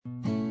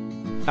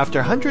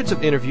After hundreds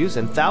of interviews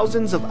and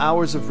thousands of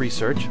hours of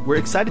research, we're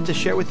excited to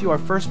share with you our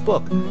first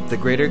book, The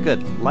Greater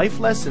Good,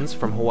 Life Lessons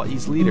from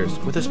Hawaii's Leaders,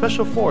 with a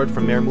special foreword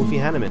from Mayor Mufi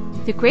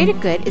Hanneman. The Greater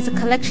Good is a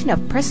collection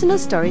of personal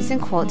stories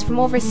and quotes from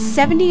over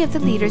 70 of the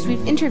leaders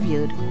we've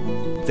interviewed.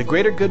 The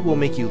Greater Good will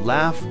make you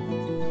laugh,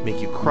 make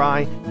you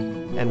cry,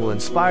 and will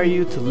inspire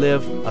you to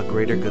live a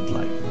greater good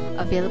life.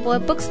 Available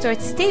at bookstores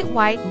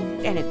statewide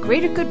and at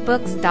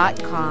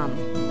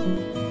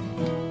greatergoodbooks.com.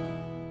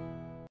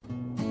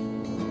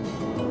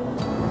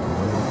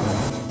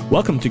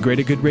 Welcome to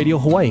Greater Good Radio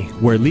Hawaii,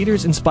 where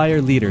leaders inspire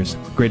leaders.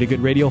 Greater Good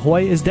Radio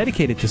Hawaii is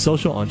dedicated to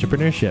social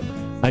entrepreneurship.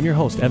 I'm your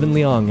host, Evan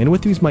Leong, and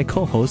with me is my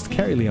co-host,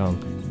 Carrie Leong.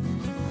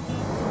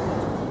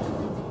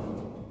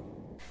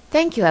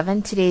 Thank you,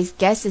 Evan. Today's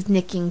guest is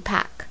Nick Ing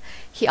Pak.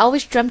 He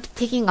always dreamt of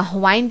taking a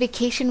Hawaiian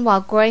vacation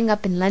while growing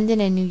up in London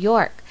and New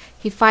York.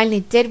 He finally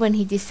did when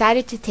he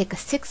decided to take a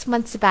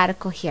 6-month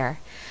sabbatical here.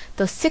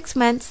 Those 6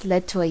 months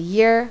led to a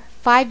year,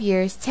 5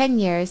 years, 10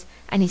 years,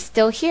 and he's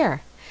still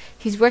here.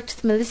 He's worked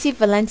with Melissa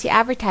Valenti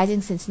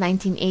Advertising since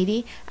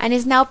 1980 and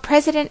is now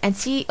president and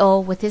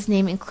CEO with his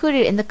name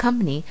included in the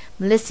company,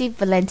 Melissa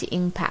Valenti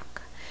Ing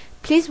Pak.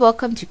 Please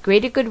welcome to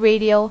Greater Good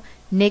Radio,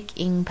 Nick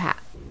Ing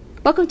Pak.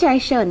 Welcome to our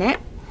show,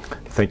 Nick.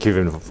 Thank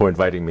you for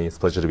inviting me. It's a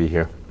pleasure to be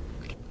here.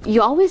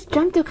 You always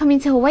dreamt of coming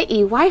to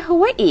Hawaii. Why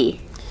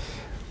Hawaii?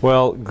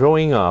 Well,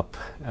 growing up,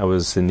 I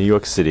was in New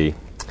York City,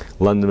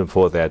 London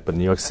before that, but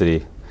New York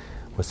City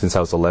since I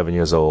was 11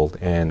 years old.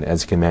 And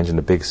as you can imagine,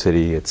 a big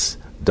city, it's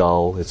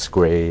dull, it's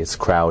gray, it's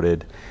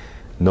crowded,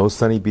 no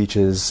sunny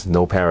beaches,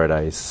 no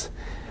paradise.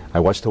 I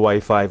watched Hawaii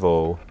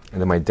Five-0,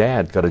 and then my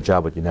dad got a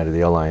job at United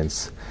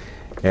Airlines.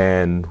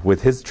 And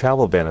with his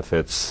travel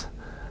benefits,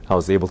 I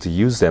was able to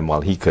use them while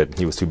he could.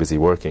 He was too busy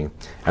working.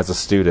 As a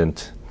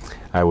student,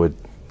 I would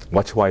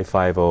watch Hawaii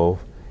Five-0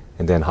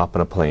 and then hop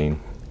on a plane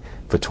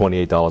for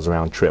 $28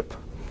 round trip.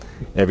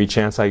 Every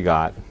chance I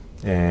got,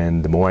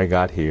 and the more I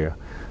got here,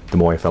 the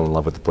more I fell in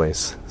love with the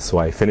place. So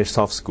I finished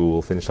off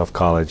school, finished off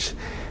college,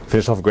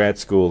 finished off grad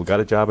school,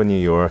 got a job in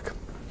New York,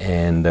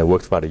 and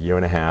worked about a year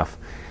and a half.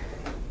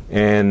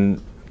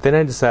 And then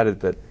I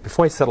decided that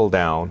before I settled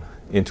down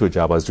into a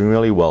job, I was doing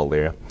really well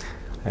there,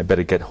 I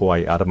better get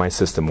Hawaii out of my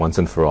system once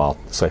and for all.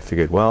 So I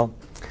figured, well,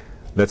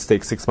 let's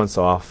take 6 months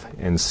off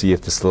and see if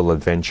this little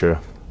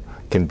adventure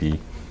can be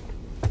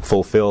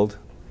fulfilled,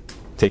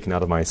 taken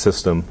out of my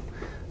system.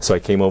 So I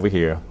came over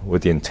here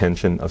with the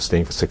intention of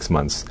staying for 6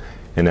 months.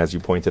 And as you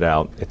pointed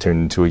out, it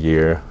turned into a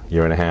year,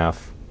 year and a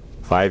half,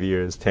 5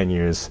 years, 10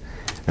 years,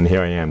 and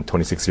here I am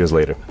 26 years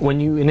later. When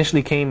you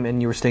initially came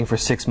and you were staying for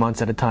 6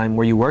 months at a time,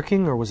 were you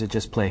working or was it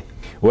just play?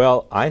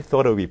 Well, I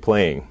thought I would be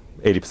playing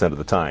 80% of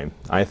the time.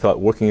 I thought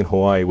working in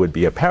Hawaii would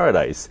be a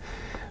paradise.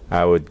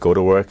 I would go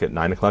to work at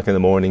 9 o'clock in the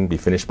morning, be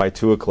finished by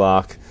 2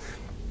 o'clock,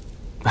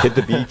 hit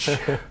the beach,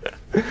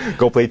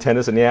 go play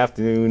tennis in the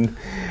afternoon,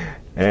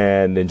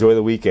 and enjoy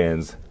the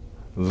weekends.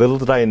 Little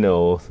did I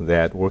know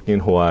that working in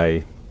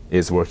Hawaii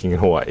is working in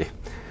Hawaii.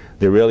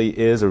 There really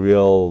is a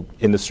real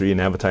industry, an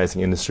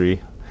advertising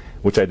industry,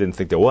 which I didn't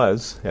think there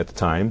was at the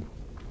time.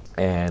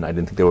 And I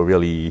didn't think there were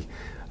really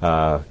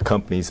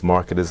companies,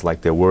 marketers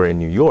like there were in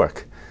New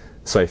York.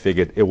 So I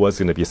figured it was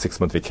going to be a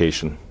 6-month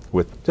vacation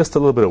with just a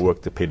little bit of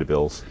work to pay the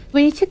bills.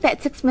 When you took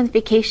that 6-month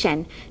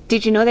vacation,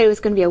 did you know that it was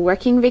going to be a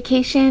working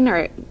vacation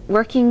or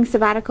working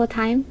sabbatical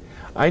time?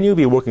 I knew it would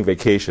be a working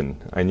vacation.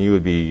 I knew it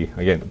would be,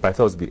 again, but I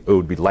thought it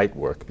would be light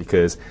work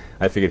because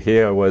I figured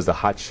here I was the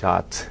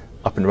hotshot,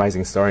 up and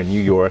rising star in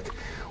New York.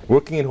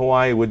 Working in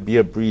Hawaii would be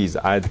a breeze.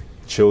 I'd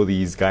show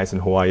these guys in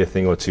Hawaii a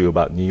thing or two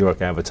about New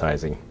York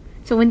advertising.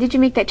 So when did you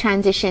make that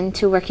transition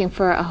to working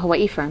for a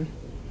Hawaii firm?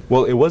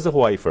 Well, it was a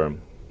Hawaii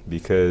firm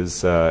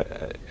because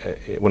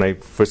when I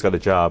first got a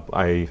job,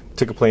 I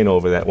took a plane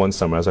over that one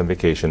summer. I was on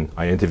vacation.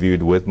 I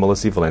interviewed with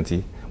Melissa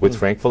Valenti, with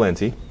Frank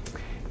Valenti.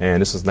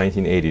 And this was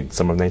 1980,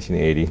 summer of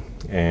 1980,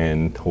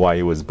 and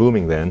Hawaii was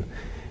booming then.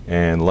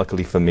 And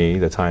luckily for me,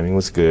 the timing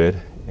was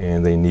good,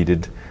 and they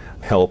needed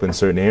help in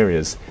certain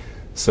areas.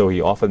 So he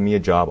offered me a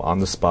job on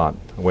the spot.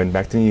 I went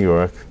back to New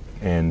York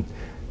and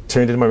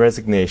turned in my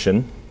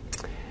resignation,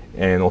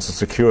 and also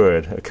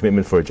secured a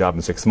commitment for a job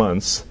in 6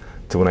 months.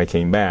 To when I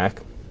came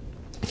back,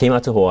 I came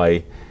out to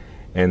Hawaii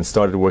and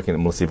started working at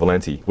Melissa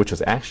Valenti, which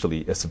was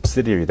actually a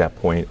subsidiary at that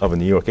point of a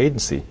New York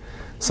agency.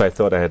 So I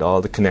thought I had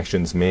all the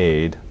connections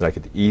made that I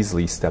could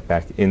easily step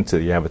back into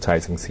the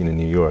advertising scene in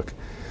New York.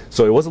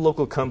 So it was a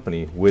local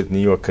company with New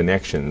York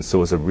connections, so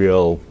it was a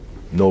real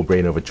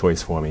no-brainer of a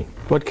choice for me.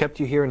 What kept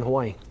you here in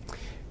Hawaii?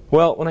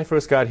 Well, when I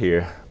first got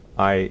here,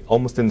 I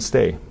almost didn't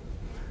stay.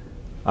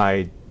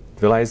 I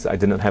realized I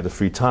didn't have the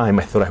free time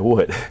I thought I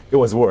would. It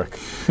was work.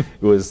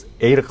 It was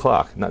 8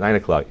 o'clock, not 9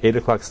 o'clock, 8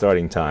 o'clock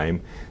starting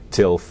time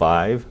till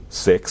 5,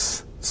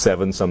 6,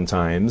 7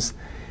 sometimes,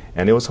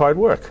 and it was hard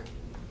work.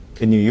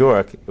 In New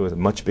York, it was a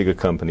much bigger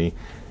company,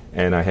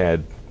 and I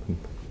had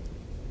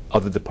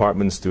other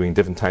departments doing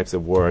different types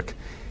of work.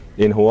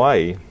 In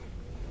Hawaii,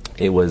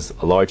 it was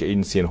a large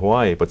agency in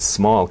Hawaii, but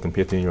small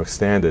compared to New York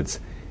standards,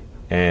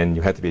 and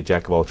you had to be a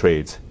jack of all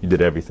trades. You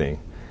did everything.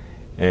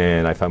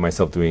 And I found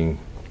myself doing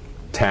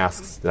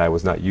tasks that I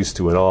was not used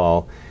to at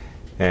all.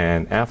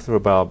 And after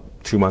about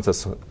 2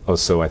 months or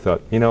so, I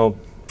thought,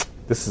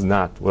 this is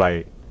not what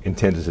I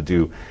intended to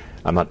do.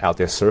 I'm not out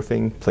there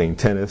surfing, playing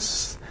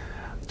tennis,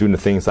 doing the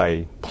things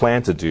I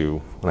planned to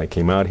do when I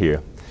came out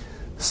here.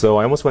 So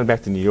I almost went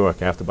back to New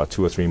York after about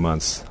 2 or 3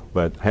 months,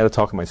 but I had to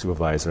talk to my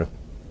supervisor,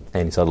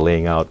 and he started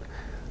laying out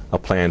a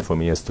plan for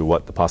me as to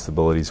what the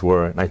possibilities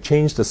were. And I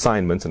changed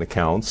assignments and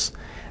accounts,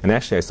 and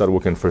actually I started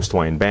working at First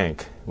Hawaiian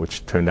Bank,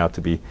 which turned out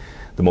to be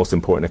the most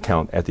important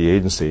account at the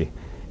agency.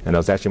 And that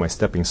was actually my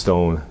stepping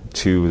stone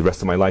to the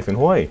rest of my life in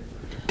Hawaii.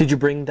 Did you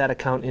bring that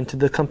account into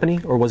the company,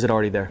 or was it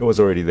already there? It was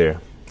already there.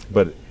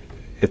 But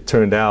it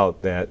turned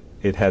out that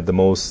it had the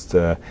most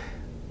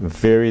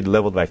varied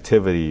level of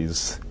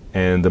activities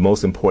and the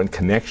most important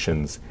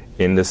connections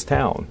in this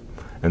town.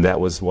 And that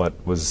was what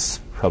was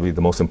probably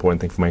the most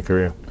important thing for my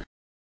career.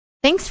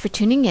 Thanks for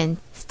tuning in.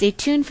 Stay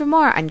tuned for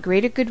more on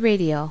Greater Good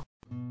Radio.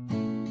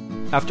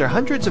 After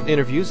hundreds of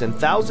interviews and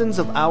thousands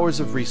of hours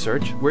of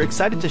research, we're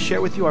excited to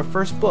share with you our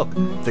first book,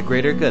 The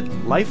Greater Good,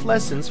 Life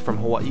Lessons from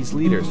Hawaii's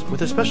Leaders,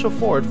 with a special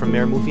foreword from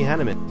Mayor Mufi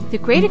Hanneman. The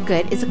Greater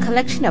Good is a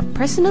collection of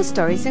personal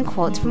stories and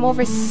quotes from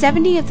over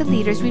 70 of the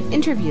leaders we've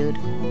interviewed.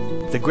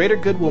 The Greater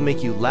Good will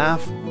make you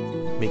laugh,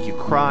 make you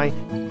cry,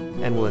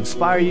 and will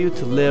inspire you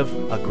to live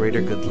a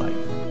greater good life.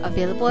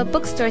 Available at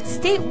bookstores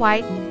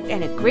statewide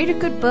and at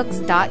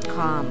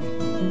greatergoodbooks.com.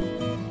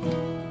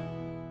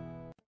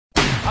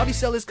 How'd he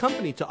sell his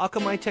company to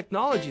Akamai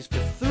Technologies for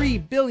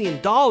 $3 billion?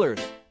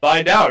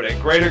 Find out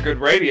at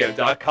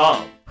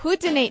greatergoodradio.com. Who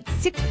donates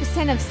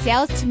 6% of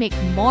sales to make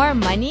more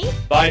money?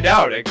 Find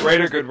out at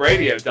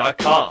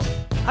greatergoodradio.com.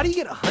 How do you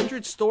get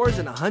 100 stores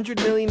and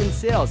 $100 million in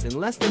sales in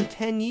less than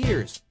 10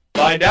 years?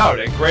 Find out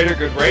at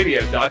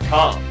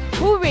greatergoodradio.com.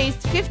 Who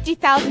raised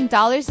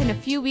 $50,000 in a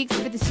few weeks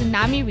for the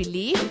tsunami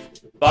relief?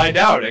 Find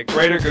out at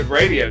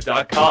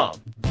greatergoodradio.com.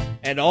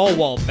 And all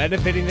while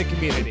benefiting the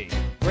community.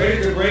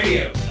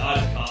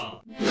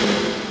 greatergoodradio.com.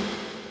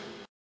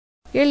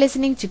 You're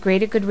listening to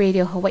Greater Good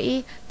Radio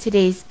Hawaii.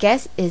 Today's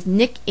guest is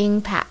Nick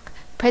Ing Pak,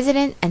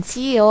 President and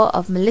CEO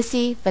of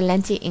Melissy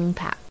Valenti Ing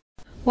Pak.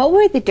 What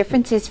were the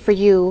differences for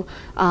you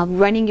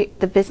running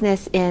the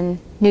business in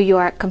New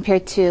York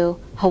compared to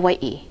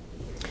Hawaii?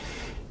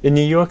 In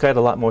New York, I had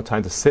a lot more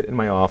time to sit in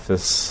my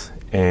office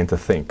and to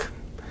think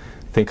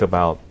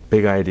about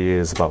big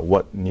ideas, about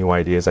what new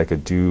ideas I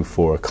could do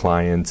for a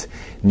client,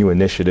 new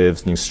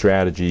initiatives, new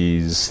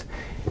strategies.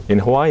 In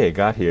Hawaii, I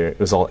got here, it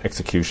was all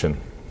execution.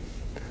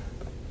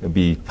 I'd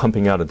be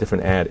pumping out a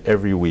different ad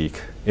every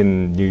week.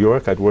 In New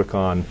York, I'd work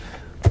on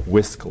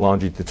Whisk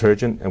laundry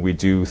detergent, and we'd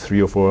do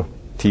 3 or 4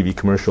 TV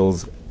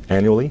commercials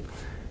annually.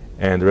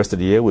 And the rest of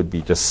the year would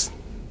be just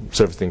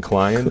servicing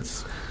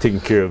clients, taking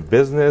care of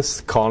business,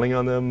 calling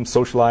on them,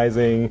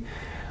 socializing,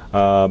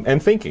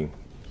 and thinking.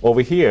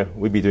 Over here,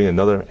 we'd be doing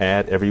another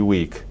ad every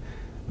week,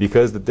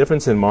 because the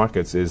difference in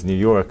markets is New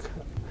York,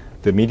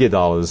 the media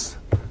dollars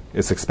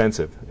is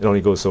expensive. It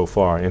only goes so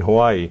far. In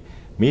Hawaii,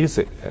 media is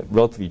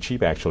relatively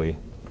cheap, actually.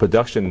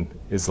 Production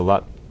is a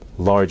lot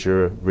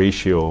larger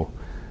ratio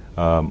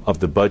of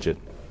the budget.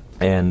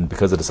 And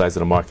because of the size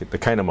of the market, the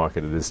kind of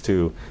market it is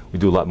too, we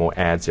do a lot more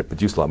ads here,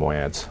 produce a lot more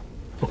ads.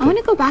 Okay. I want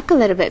to go back a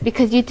little bit,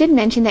 because you did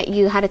mention that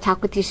you had a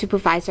talk with your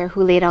supervisor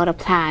who laid out a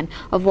plan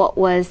of what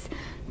was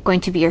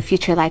going to be your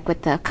future like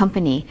with the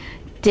company.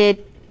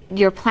 Did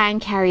your plan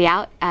carry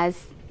out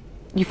as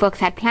you folks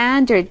had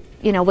planned, or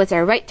was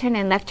there a right turn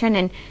and left turn,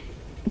 and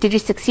did you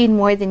succeed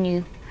more than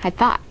you had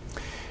thought?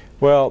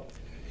 Well,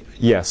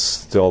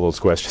 yes to all those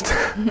questions.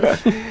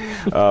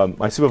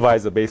 My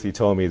supervisor basically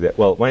told me that,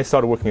 when I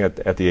started working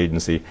at the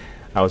agency,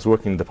 I was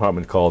working in a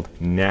department called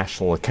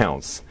National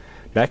Accounts.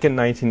 Back in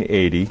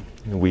 1980,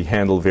 we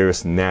handled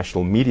various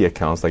national media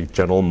accounts like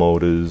General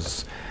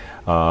Motors,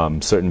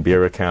 certain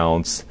beer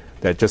accounts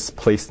that just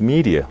placed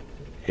media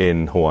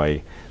in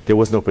Hawaii. There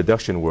was no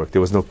production work.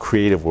 There was no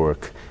creative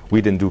work.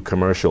 We didn't do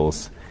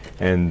commercials.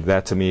 And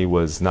that to me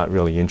was not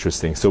really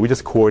interesting. So we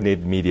just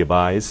coordinated media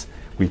buys.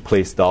 We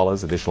placed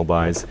dollars, additional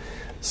buys.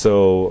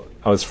 So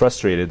I was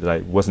frustrated that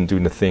I wasn't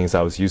doing the things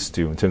I was used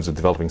to in terms of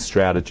developing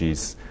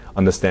strategies,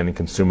 understanding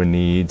consumer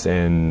needs,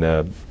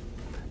 and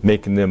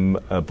making them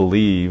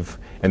believe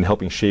and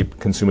helping shape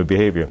consumer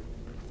behavior.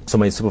 So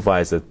my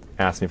supervisor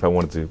asked me if I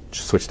wanted to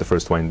switch to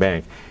First Hawaiian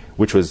Bank,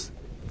 which was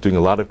doing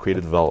a lot of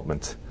creative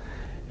development.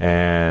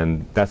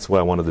 And that's what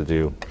I wanted to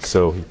do.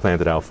 So he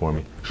planned it out for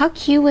me. How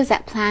key was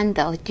that plan,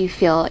 though, do you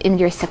feel, in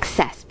your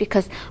success?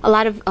 Because a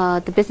lot of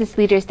the business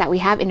leaders that we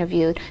have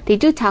interviewed, they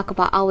do talk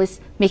about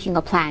always making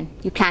a plan.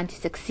 You plan to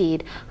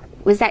succeed.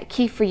 Was that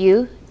key for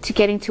you to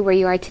getting to where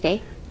you are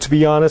today? To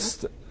be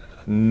honest,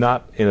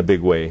 not in a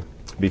big way.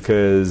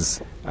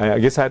 Because I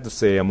guess I have to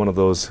say I'm one of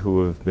those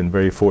who have been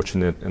very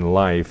fortunate in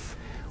life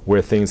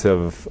where things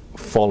have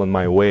fallen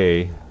my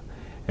way.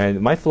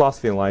 And my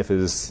philosophy in life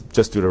is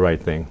just do the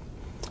right thing,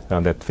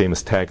 that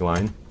famous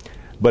tagline.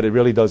 But it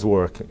really does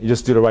work. You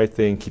just do the right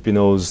thing, keep your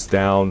nose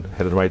down,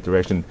 head in the right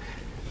direction,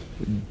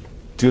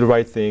 do the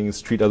right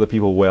things, treat other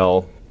people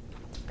well,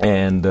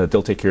 and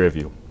they'll take care of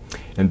you.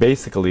 And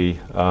basically,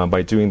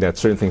 by doing that,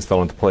 certain things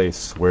fell into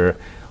place where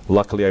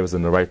luckily I was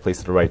in the right place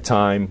at the right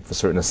time for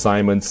certain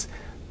assignments,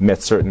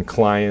 met certain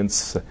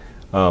clients,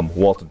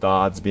 Walter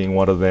Dodds being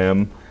one of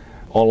them,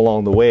 all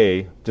along the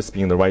way, just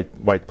being in the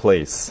right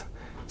place.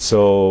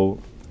 So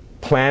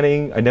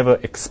planning, I never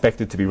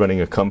expected to be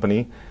running a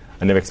company.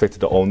 I never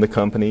expected to own the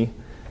company.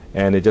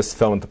 And it just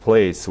fell into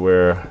place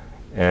where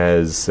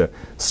as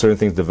certain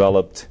things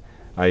developed,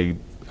 I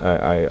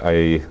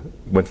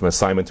went from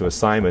assignment to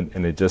assignment,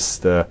 and it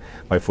just,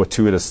 by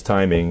fortuitous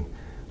timing,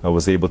 I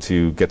was able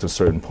to get to a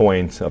certain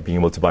point of being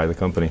able to buy the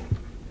company.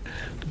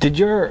 Did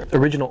your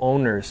original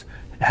owners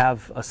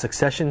have a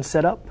succession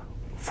set up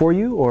for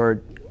you,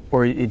 or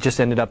it just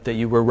ended up that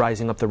you were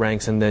rising up the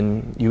ranks and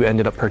then you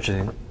ended up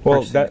purchasing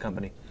the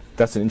company?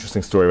 That's an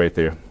interesting story right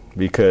there,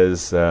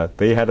 because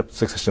they had a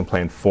succession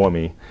plan for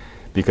me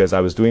because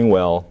I was doing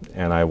well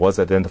and I was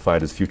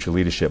identified as future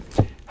leadership.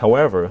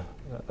 However,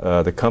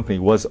 the company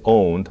was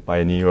owned by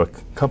a New York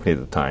company at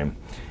the time,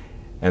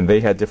 and they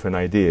had different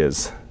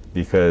ideas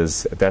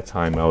because at that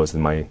time I was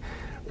in my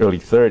early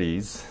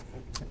 30s,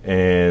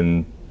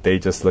 and they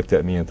just looked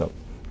at me and thought,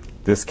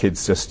 this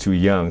kid's just too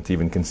young to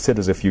even consider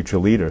as a future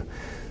leader.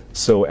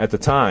 So at the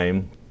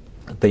time,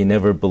 they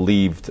never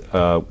believed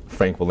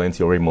Frank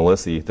Valenti or Ray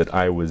Melisi that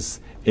I was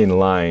in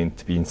line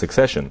to be in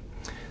succession.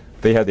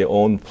 They had their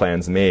own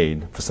plans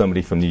made for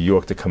somebody from New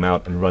York to come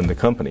out and run the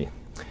company.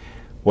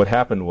 What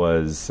happened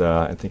was,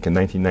 I think in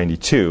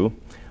 1992,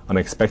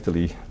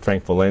 unexpectedly,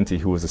 Frank Valenti,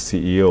 who was the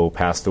CEO,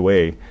 passed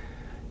away.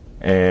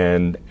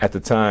 And at the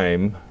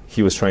time,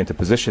 he was trying to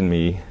position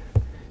me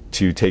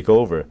to take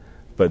over.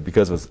 But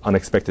because of his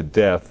unexpected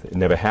death, it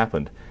never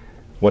happened.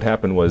 What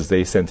happened was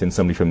they sent in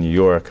somebody from New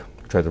York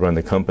to try to run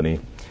the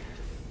company.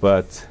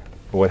 But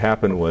what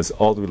happened was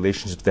all the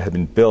relationships that had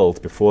been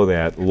built before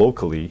that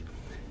locally,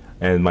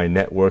 and my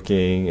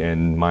networking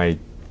and my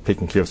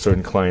taking care of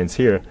certain clients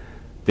here,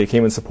 they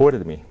came and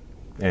supported me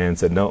and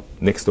said, no,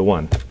 Nick's the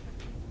one.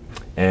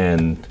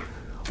 And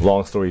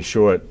long story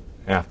short,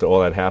 after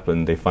all that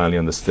happened, they finally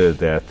understood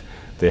that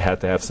they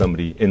had to have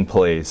somebody in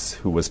place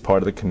who was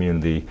part of the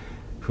community,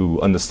 who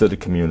understood the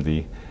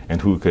community,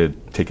 and who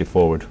could take it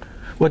forward.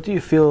 What do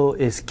you feel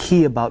is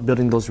key about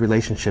building those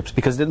relationships?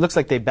 Because it looks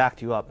like they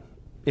backed you up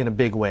in a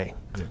big way.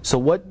 Yeah. So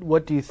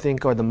what do you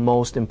think are the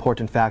most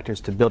important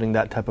factors to building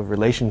that type of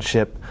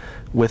relationship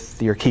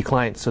with your key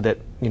clients so that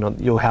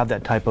you'll have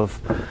that type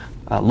of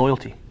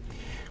loyalty?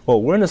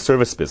 Well, we're in a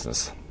service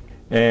business,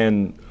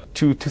 and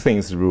two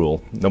things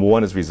rule. Number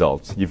one is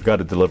results. You've got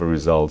to deliver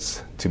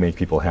results to make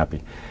people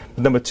happy.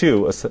 But number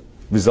two,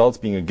 results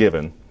being a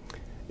given,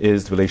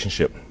 is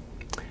relationship.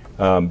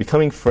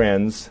 Becoming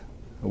friends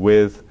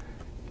with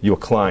your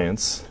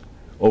clients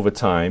over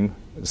time,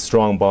 a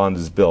strong bond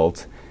is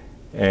built,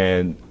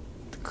 and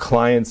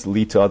clients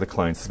lead to other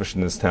clients, especially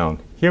in this town.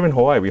 Here in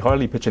Hawaii, we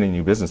hardly pitch any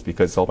new business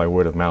because it's all by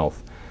word of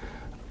mouth.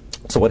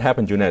 So what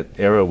happened during that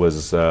era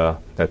was,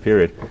 that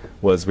period,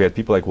 was we had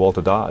people like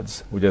Walter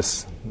Dodds who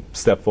just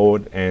stepped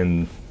forward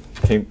and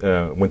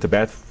went to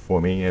bat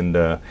for me, and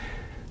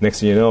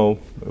next thing you know,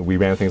 we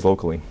ran things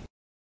locally.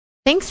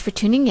 Thanks for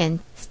tuning in.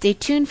 Stay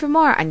tuned for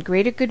more on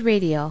Greater Good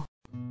Radio.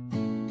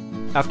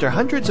 After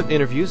hundreds of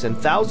interviews and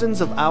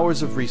thousands of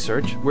hours of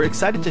research, we're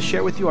excited to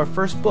share with you our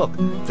first book,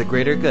 The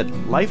Greater Good,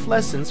 Life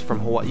Lessons from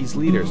Hawaii's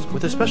Leaders,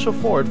 with a special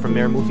foreword from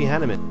Mayor Mufi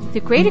Hannemann.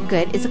 The Greater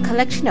Good is a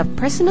collection of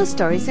personal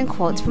stories and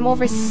quotes from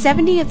over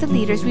 70 of the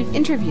leaders we've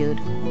interviewed.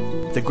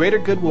 The Greater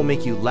Good will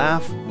make you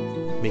laugh,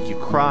 make you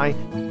cry,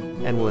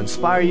 and will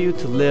inspire you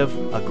to live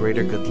a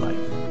greater good life.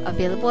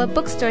 Available at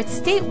bookstores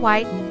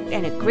statewide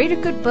and at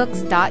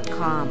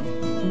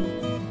greatergoodbooks.com.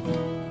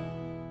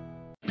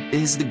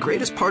 Is the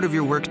greatest part of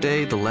your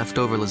workday the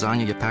leftover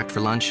lasagna you packed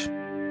for lunch?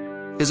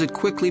 Is it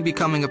quickly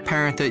becoming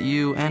apparent that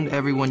you and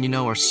everyone you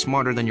know are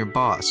smarter than your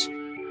boss?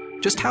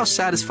 Just how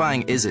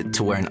satisfying is it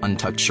to wear an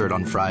untucked shirt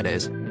on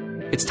Fridays?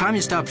 It's time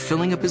you stopped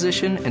filling a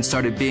position and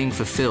started being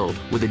fulfilled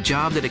with a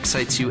job that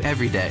excites you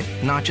every day,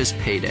 not just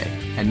payday.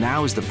 And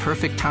now is the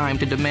perfect time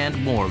to demand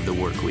more of the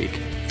work week.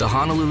 The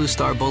Honolulu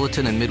Star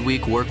Bulletin and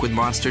Midweek work with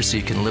Monster so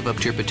you can live up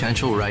to your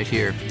potential right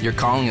here. Your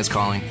calling is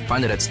calling.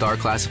 Find it at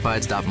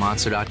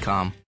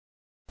starclassifieds.monster.com.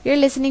 You're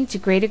listening to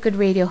Greater Good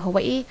Radio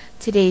Hawaii.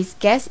 Today's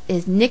guest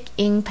is Nick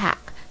Ing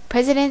Pak,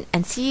 President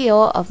and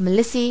CEO of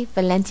Melisi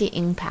Valenti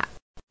Ing Pak.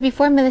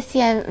 Before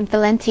Melisi and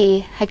Valenti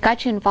had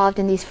got you involved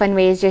in these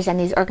fundraisers and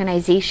these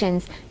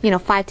organizations,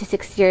 5 to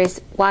 6 years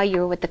while you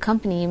were with the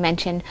company you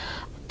mentioned,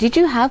 did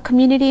you have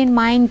community in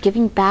mind,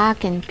 giving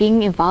back and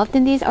being involved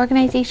in these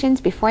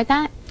organizations before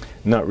that?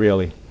 Not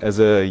really.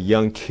 As a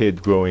young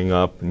kid growing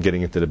up and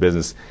getting into the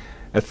business,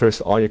 at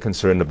first all you're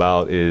concerned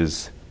about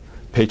is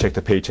paycheck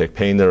to paycheck,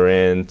 paying the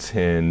rent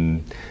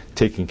and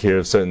taking care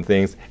of certain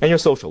things, and your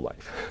social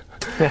life.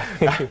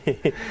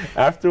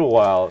 After a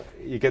while,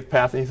 you get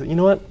past and you say, you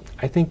know what,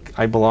 I think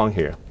I belong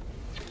here.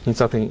 And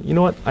something, you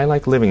know what, I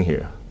like living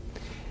here.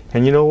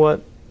 And you know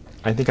what,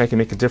 I think I can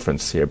make a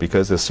difference here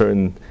because there's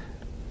certain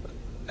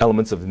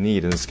elements of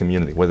need in this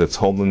community, whether it's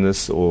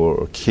homelessness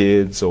or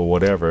kids or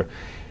whatever.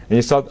 And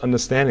you start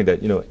understanding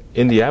that,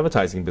 in the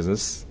advertising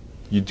business,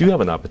 you do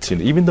have an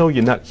opportunity. Even though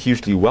you're not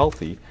hugely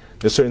wealthy,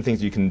 there's certain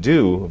things you can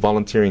do,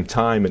 volunteering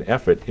time and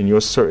effort in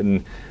your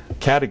certain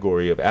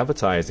category of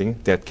advertising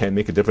that can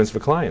make a difference for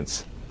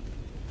clients.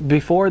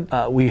 Before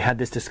we had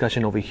this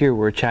discussion over here, we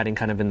were chatting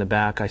kind of in the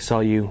back. I saw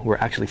you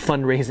were actually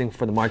fundraising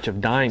for the March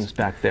of Dimes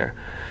back there.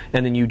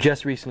 And then you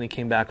just recently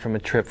came back from a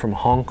trip from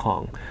Hong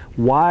Kong.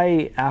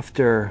 Why,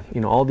 after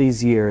all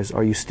these years,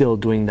 are you still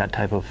doing that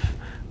type of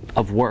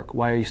work?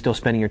 Why are you still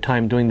spending your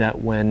time doing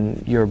that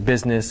when your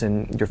business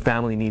and your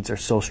family needs are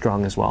so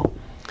strong as well?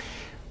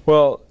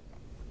 Well,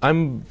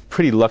 I'm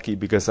pretty lucky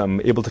because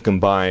I'm able to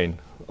combine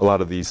a lot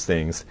of these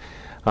things.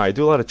 I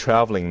do a lot of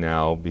traveling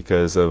now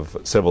because of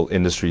several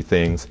industry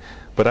things,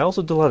 but I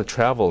also do a lot of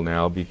travel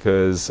now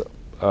because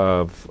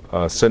of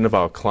certain of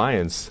our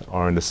clients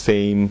are on the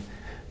same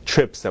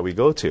trips that we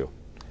go to.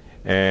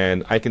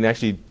 And I can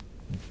actually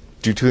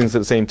do two things at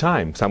the same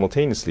time,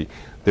 simultaneously.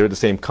 They're at the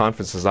same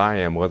conferences I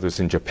am, whether it's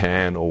in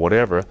Japan or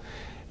whatever,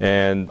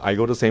 and I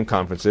go to the same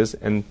conferences,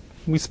 and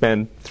we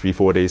spend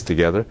 3-4 days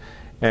together,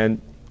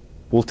 and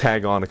we'll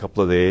tag on a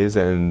couple of days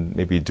and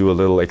maybe do a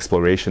little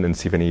exploration and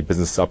see if any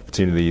business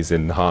opportunities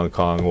in Hong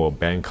Kong or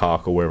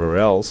Bangkok or wherever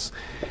else.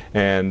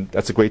 And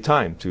that's a great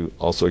time to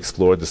also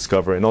explore,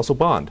 discover, and also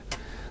bond.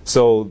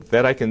 So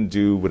that I can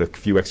do with a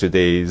few extra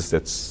days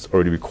that's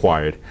already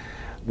required.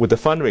 With the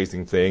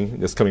fundraising thing,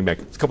 just coming back,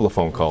 it's a couple of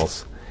phone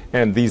calls.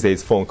 And these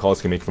days, phone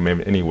calls can make from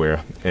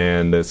anywhere.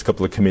 And there's a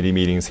couple of committee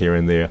meetings here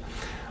and there.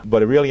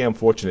 But I really am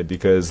fortunate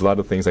because a lot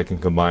of things I can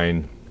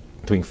combine.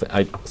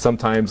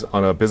 Sometimes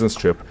on a business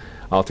trip,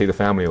 I'll take the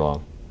family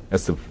along.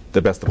 That's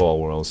the best of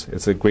all worlds.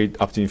 It's a great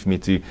opportunity for me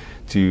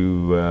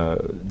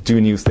to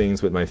do new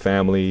things with my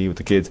family, with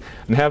the kids,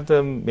 and have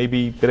them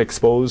maybe get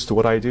exposed to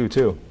what I do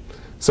too.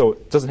 So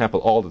it doesn't happen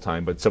all the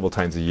time, but several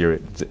times a year,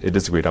 it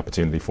is a great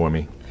opportunity for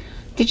me.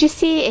 Did you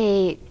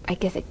see a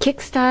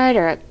kickstart,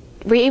 or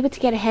were you able to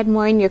get ahead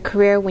more in your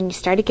career when you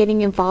started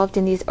getting involved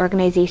in these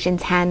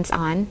organizations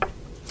hands-on?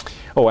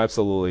 Oh,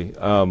 absolutely.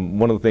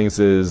 One of the things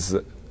is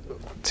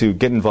to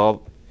get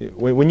involved.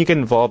 When you get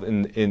involved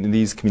in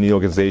these community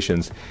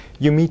organizations,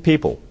 you meet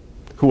people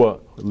who are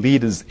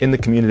leaders in the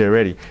community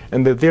already,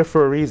 and they're there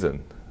for a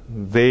reason.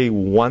 They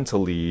want to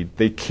lead.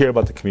 They care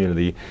about the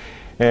community.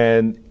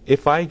 And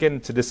if I get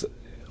into this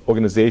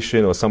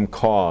organization or some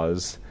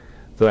cause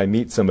that I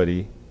meet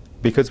somebody,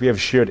 because we have a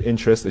shared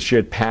interest, a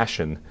shared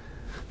passion,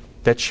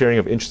 that sharing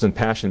of interest and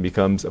passion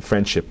becomes a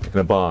friendship and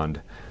a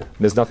bond. And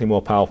there's nothing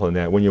more powerful than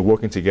that when you're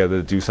working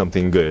together to do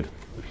something good.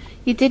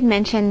 You did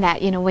mention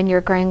that, when you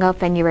were growing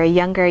up and you were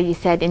younger, you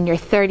said in your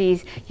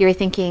 30s, you were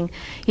thinking,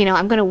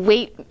 I'm going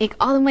to make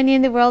all the money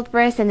in the world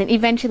first and then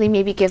eventually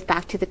maybe give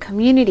back to the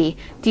community.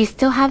 Do you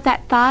still have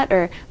that thought,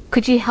 or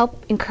could you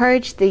help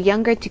encourage the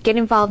younger to get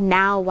involved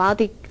now while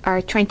they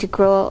are trying to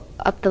grow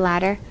up the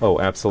ladder?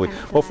 Oh, absolutely.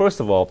 Well, first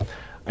of all,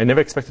 I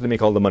never expected to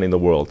make all the money in the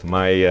world.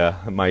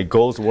 My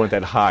goals weren't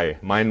that high.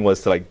 Mine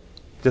was to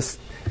just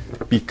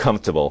be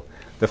comfortable.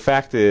 The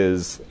fact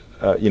is,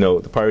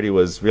 the priority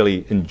was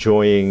really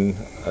enjoying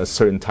a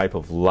certain type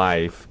of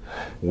life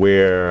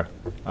where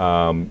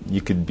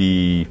you could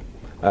be,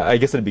 I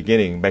guess in the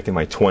beginning, back in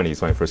my 20s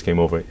when I first came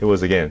over, it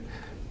was, again,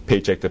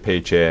 paycheck to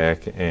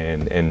paycheck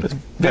and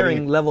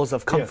varying levels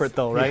of comfort, yes.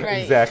 Though, right?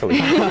 Exactly.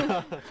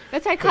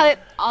 That's why I call it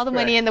all the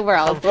money in the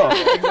world. Oh,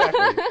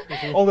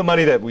 exactly. All the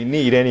money that we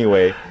need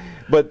anyway.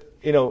 But,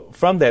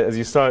 from that,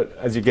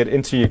 as you get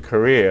into your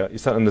career, you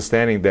start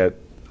understanding that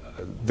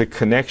the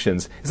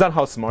connections, it's not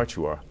how smart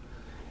you are.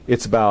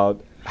 It's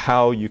about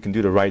how you can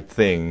do the right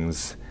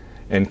things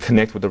and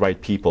connect with the right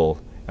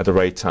people at the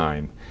right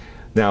time.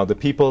 Now, the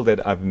people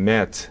that I've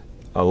met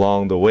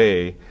along the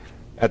way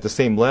at the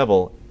same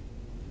level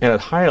and at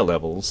higher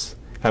levels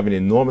have been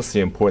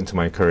enormously important to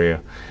my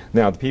career.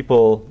 Now, the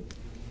people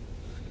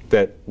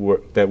that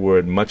were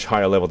at much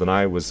higher level than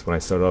I was when I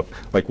started up,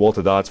 like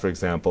Walter Dodds, for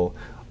example,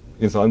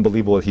 it's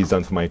unbelievable what he's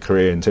done for my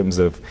career in terms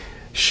of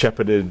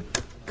shepherded,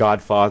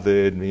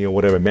 godfathered,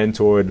 whatever,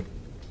 mentored,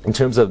 in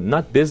terms of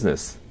not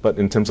business, but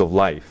in terms of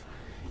life,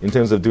 in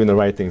terms of doing the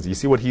right things. You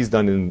see what he's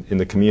done in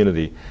the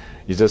community.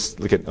 You just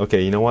look at,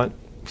 okay, you know what?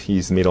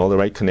 He's made all the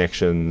right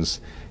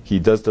connections. He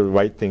does the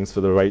right things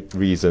for the right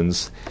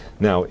reasons.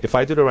 Now, if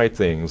I do the right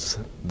things,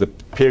 the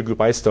peer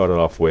group I started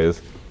off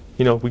with,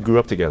 we grew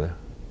up together.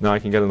 Now I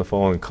can get on the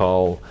phone and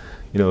call,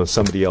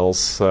 somebody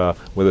else,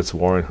 whether it's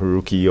Warren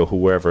Haruki or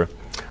whoever,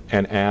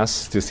 and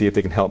ask to see if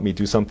they can help me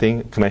do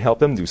something. Can I help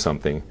them do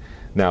something?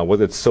 Now,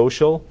 whether it's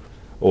social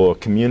or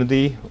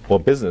community or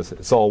business,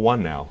 it's all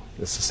one now.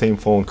 It's the same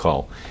phone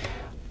call.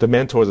 The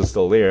mentors are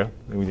still there.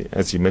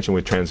 As you mentioned,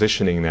 we're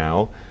transitioning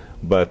now,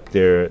 but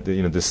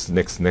this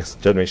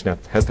next generation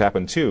has to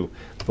happen too.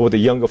 But with the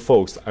younger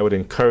folks, I would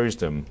encourage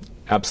them,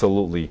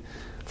 absolutely,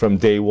 from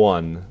day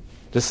one,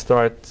 just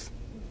start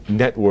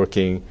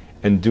networking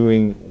and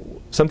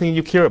doing something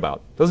you care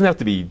about. It doesn't have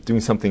to be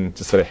doing something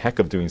just for the heck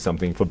of doing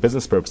something for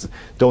business purposes.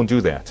 Don't do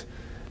that.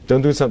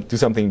 Don't do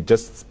something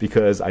just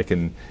because I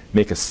can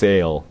make a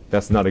sale.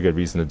 That's not a good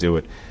reason to do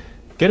it.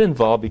 Get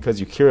involved because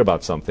you care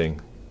about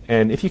something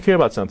And if you care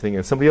about something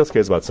and somebody else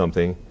cares about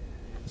something,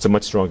 it's a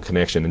much stronger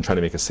connection than trying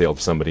to make a sale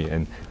to somebody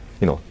and,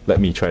 let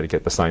me try to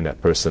get beside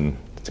that person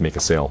to make a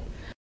sale.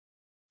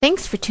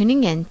 Thanks for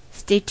tuning in.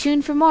 Stay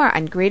tuned for more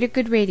on Greater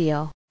Good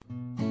Radio.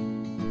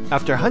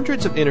 After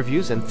hundreds of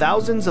interviews and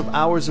thousands of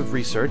hours of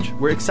research,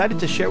 we're excited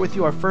to share with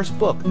you our first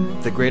book,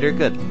 The Greater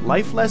Good,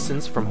 Life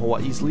Lessons from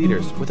Hawaii's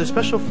Leaders, with a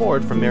special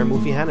foreword from Mayor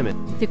Mufi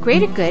Hanneman. The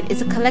Greater Good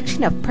is a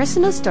collection of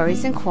personal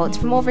stories and quotes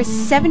from over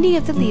 70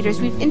 of the leaders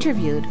we've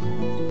interviewed.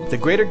 The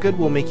Greater Good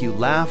will make you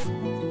laugh,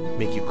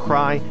 make you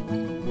cry,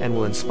 and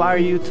will inspire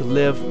you to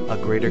live a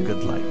greater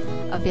good life.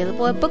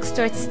 Available at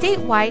bookstores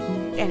statewide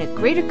and at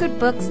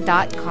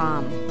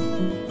greatergoodbooks.com.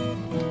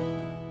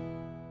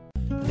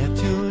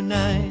 Neptune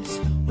Ice,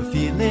 we're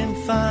feeling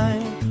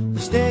fine.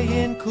 We're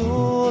staying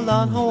cool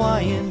on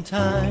Hawaiian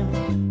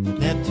time.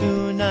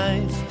 Neptune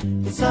Ice,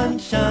 it's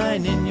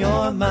sunshine in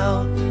your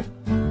mouth.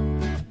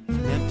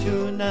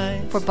 Neptune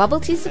Ice. For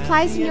bubble tea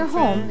supplies in your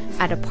home,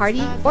 at a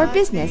party, or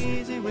business,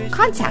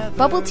 contact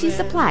Bubble Tea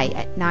Supply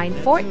at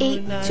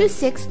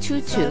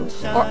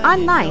 948-2622 or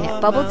online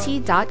at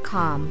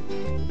bubbletea.com.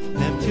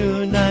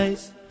 Neptune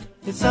Ice,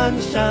 it's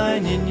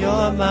sunshine in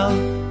your mouth.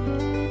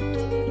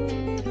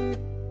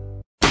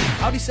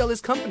 How'd he sell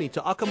his company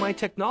to Akamai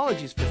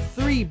Technologies for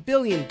 $3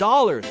 billion?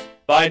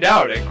 Find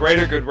out at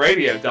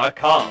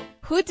GreaterGoodRadio.com.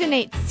 Who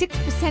donates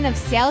 6% of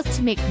sales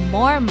to make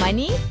more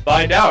money?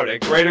 Find out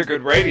at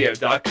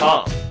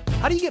GreaterGoodRadio.com.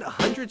 How do you get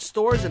 100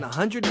 stores and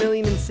 $100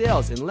 million in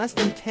sales in less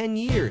than 10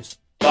 years?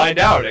 Find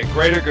out at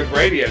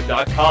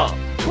GreaterGoodRadio.com.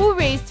 Who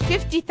raised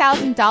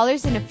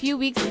 $50,000 in a few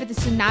weeks for the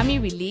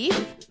tsunami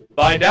relief?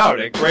 Find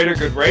out at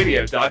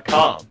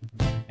GreaterGoodRadio.com.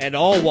 And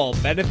all while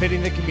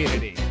benefiting the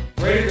community.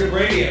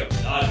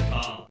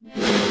 GreaterGoodRadio.com.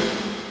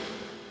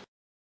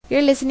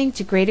 You're listening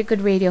to Greater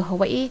Good Radio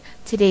Hawaii.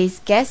 Today's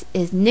guest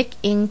is Nick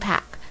Ing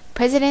Pak,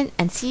 President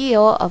and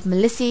CEO of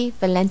Melissy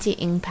Valenti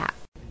Ing Pak.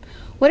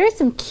 What are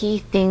some key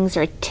things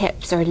or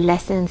tips or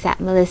lessons that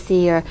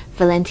Melissy or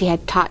Valenti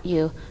had taught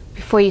you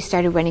before you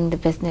started running the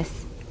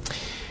business?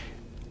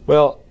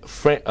 Well,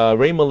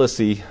 Ray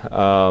Melissy,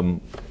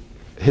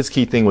 his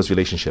key thing was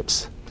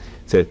relationships.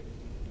 He said,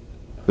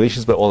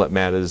 relationships are all that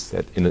matters.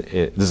 That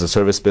this is a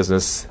service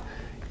business.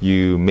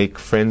 You make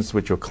friends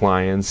with your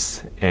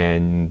clients,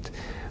 and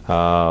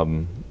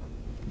the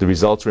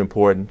results are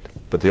important,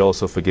 but they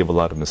also forgive a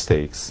lot of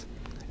mistakes.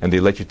 And they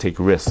let you take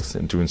risks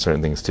in doing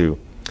certain things too.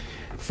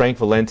 Frank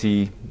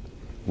Valenti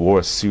wore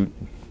a suit,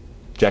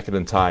 jacket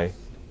and tie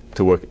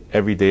to work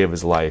every day of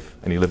his life,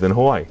 and he lived in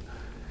Hawaii.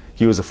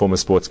 He was a former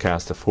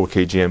sportscaster for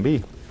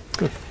KGMB.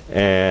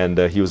 And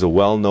he was a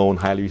well-known,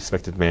 highly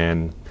respected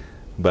man,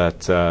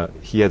 but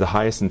he had the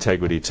highest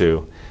integrity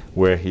too,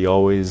 where he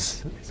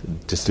always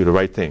just do the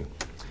right thing.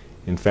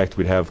 In fact,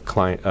 we'd have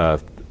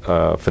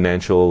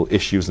financial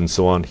issues and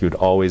so on. He would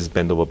always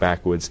bend over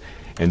backwards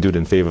and do it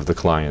in favor of the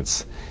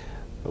clients.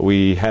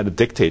 We had a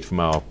dictate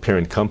from our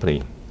parent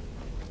company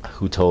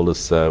who told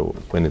us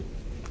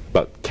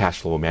about cash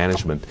flow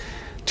management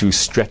to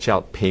stretch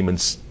out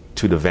payments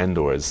to the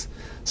vendors.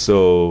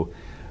 So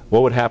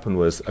what would happen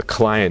was a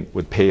client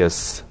would pay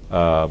us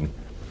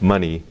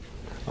money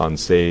on,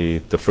 say,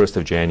 the 1st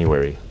of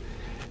January,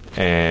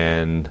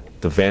 and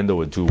the vendor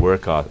would do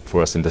work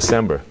for us in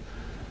December.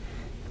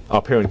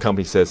 Our parent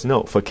company says,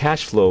 no, for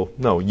cash flow,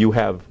 no, you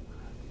don't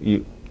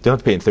have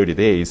to pay in 30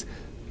 days,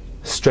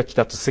 stretch it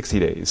up to 60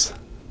 days,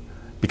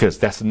 because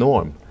that's the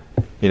norm.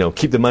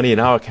 Keep the money in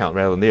our account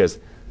rather than theirs.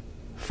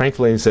 Frank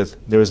Valenti says,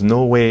 there is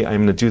no way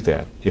I'm going to do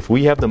that. If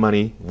we have the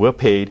money, we're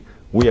paid,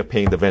 we are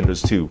paying the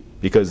vendors too,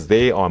 because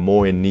they are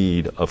more in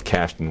need of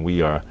cash than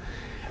we are.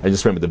 I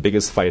just remember the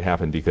biggest fight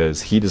happened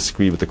because he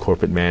disagreed with the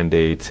corporate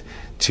mandate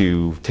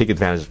to take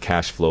advantage of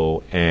cash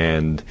flow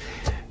and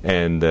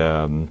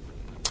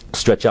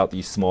stretch out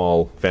these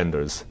small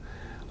vendors.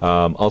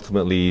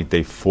 Ultimately,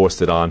 they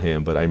forced it on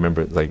him, but I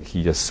remember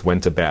he just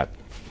went to bat.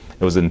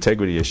 It was an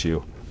integrity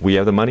issue. We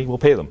have the money, we'll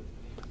pay them.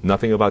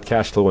 Nothing about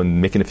cash flow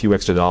and making a few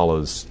extra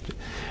dollars.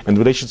 And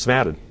the relationships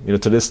mattered.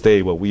 To this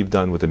day, what we've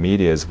done with the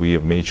media is we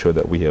have made sure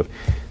that we have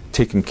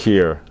taken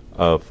care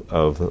of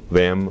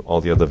them, all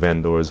the other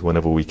vendors,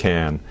 whenever we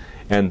can.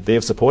 And they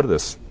have supported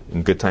us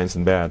in good times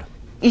and bad.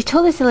 You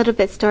told us a little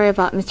bit story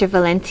about Mr.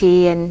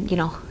 Valenti and,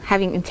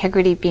 having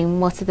integrity being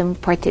most of the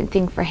important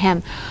thing for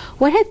him.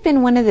 What has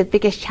been one of the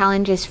biggest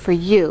challenges for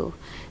you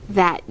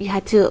that you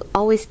had to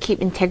always keep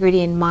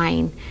integrity in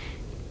mind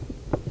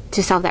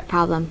to solve that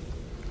problem,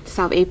 to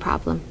solve a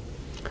problem?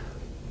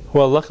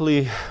 Well,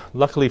 luckily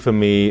for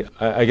me,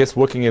 I guess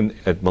working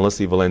at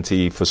Melissy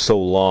Valenti for so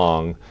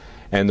long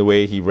and the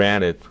way he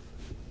ran it,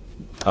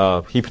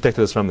 he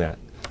protected us from that.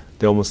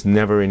 There were almost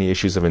never any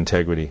issues of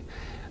integrity.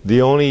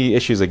 The only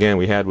issues, again,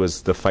 we had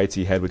was the fights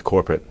he had with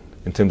corporate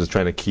in terms of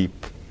trying to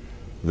keep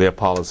their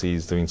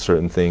policies, doing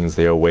certain things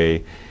their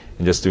way,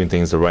 and just doing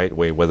things the right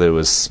way, whether it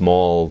was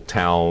small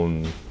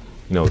town,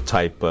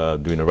 type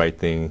doing the right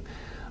thing.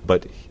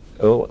 But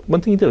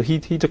one thing he did,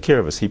 he took care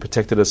of us. He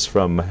protected us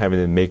from having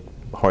to make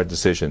hard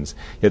decisions.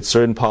 He had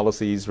certain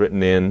policies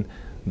written in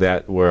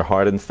that were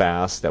hard and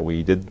fast, that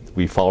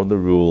we followed the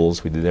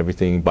rules, we did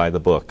everything by the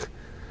book.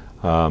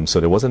 So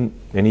there wasn't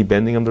any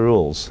bending of the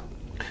rules.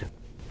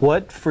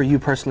 What, for you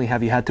personally,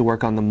 have you had to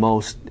work on the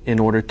most in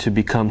order to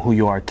become who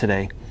you are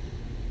today?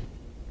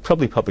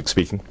 Probably public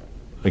speaking.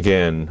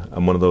 Again,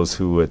 I'm one of those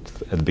who at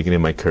the beginning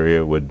of my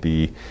career would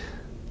be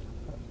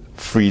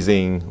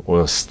freezing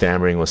or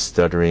stammering or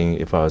stuttering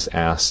if I was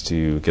asked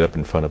to get up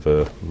in front of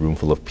a room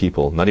full of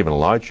people, not even a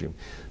large room,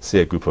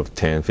 say a group of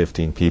 10,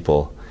 15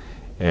 people,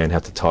 and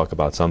have to talk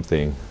about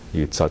something.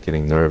 You'd start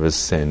getting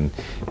nervous and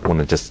want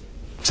to just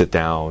sit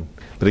down.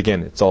 But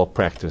again, it's all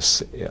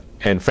practice.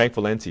 And Frank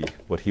Valenti,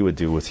 what he would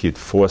do was he'd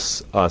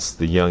force us,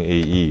 the young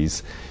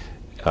AEs,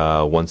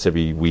 once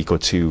every week or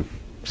two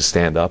to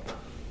stand up.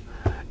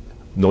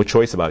 No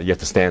choice about it. You have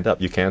to stand up.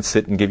 You can't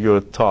sit and give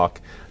your talk.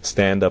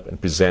 Stand up and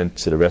present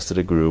to the rest of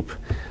the group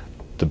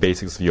the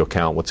basics of your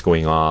account, what's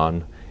going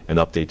on, and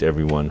update to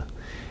everyone.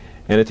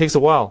 And it takes a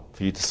while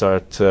for you to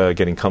start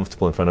getting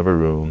comfortable in front of a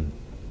room.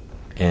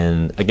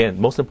 And again,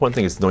 most important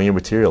thing is knowing your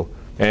material.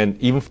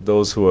 And even for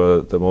those who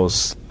are the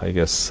most, I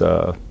guess,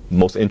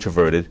 most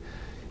introverted,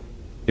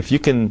 if you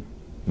can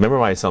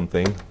memorize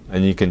something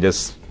and you can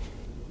just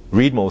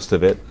read most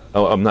of it,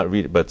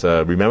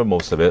 remember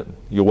most of it,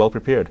 you're well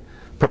prepared.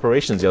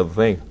 Preparation is the other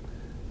thing.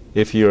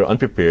 If you're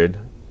unprepared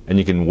and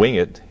you can wing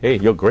it, hey,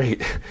 you're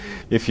great.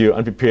 If you're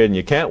unprepared and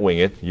you can't wing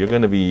it, you're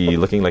going to be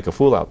looking like a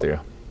fool out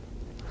there.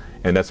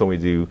 And that's what we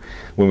do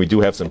when we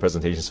do have some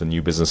presentations for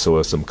new business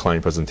or some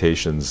client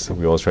presentations.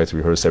 We always try to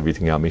rehearse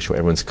everything out, make sure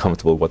everyone's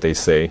comfortable with what they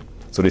say,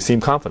 so they seem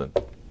confident.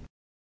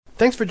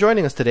 Thanks for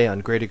joining us today on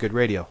Greater Good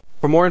Radio.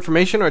 For more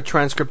information or a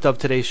transcript of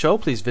today's show,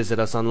 please visit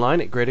us online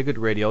at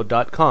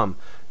greatergoodradio.com.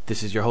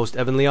 This is your host,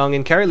 Evan Leong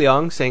and Carrie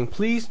Leong, saying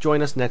please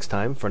join us next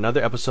time for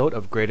another episode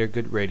of Greater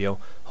Good Radio,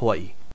 Hawaii.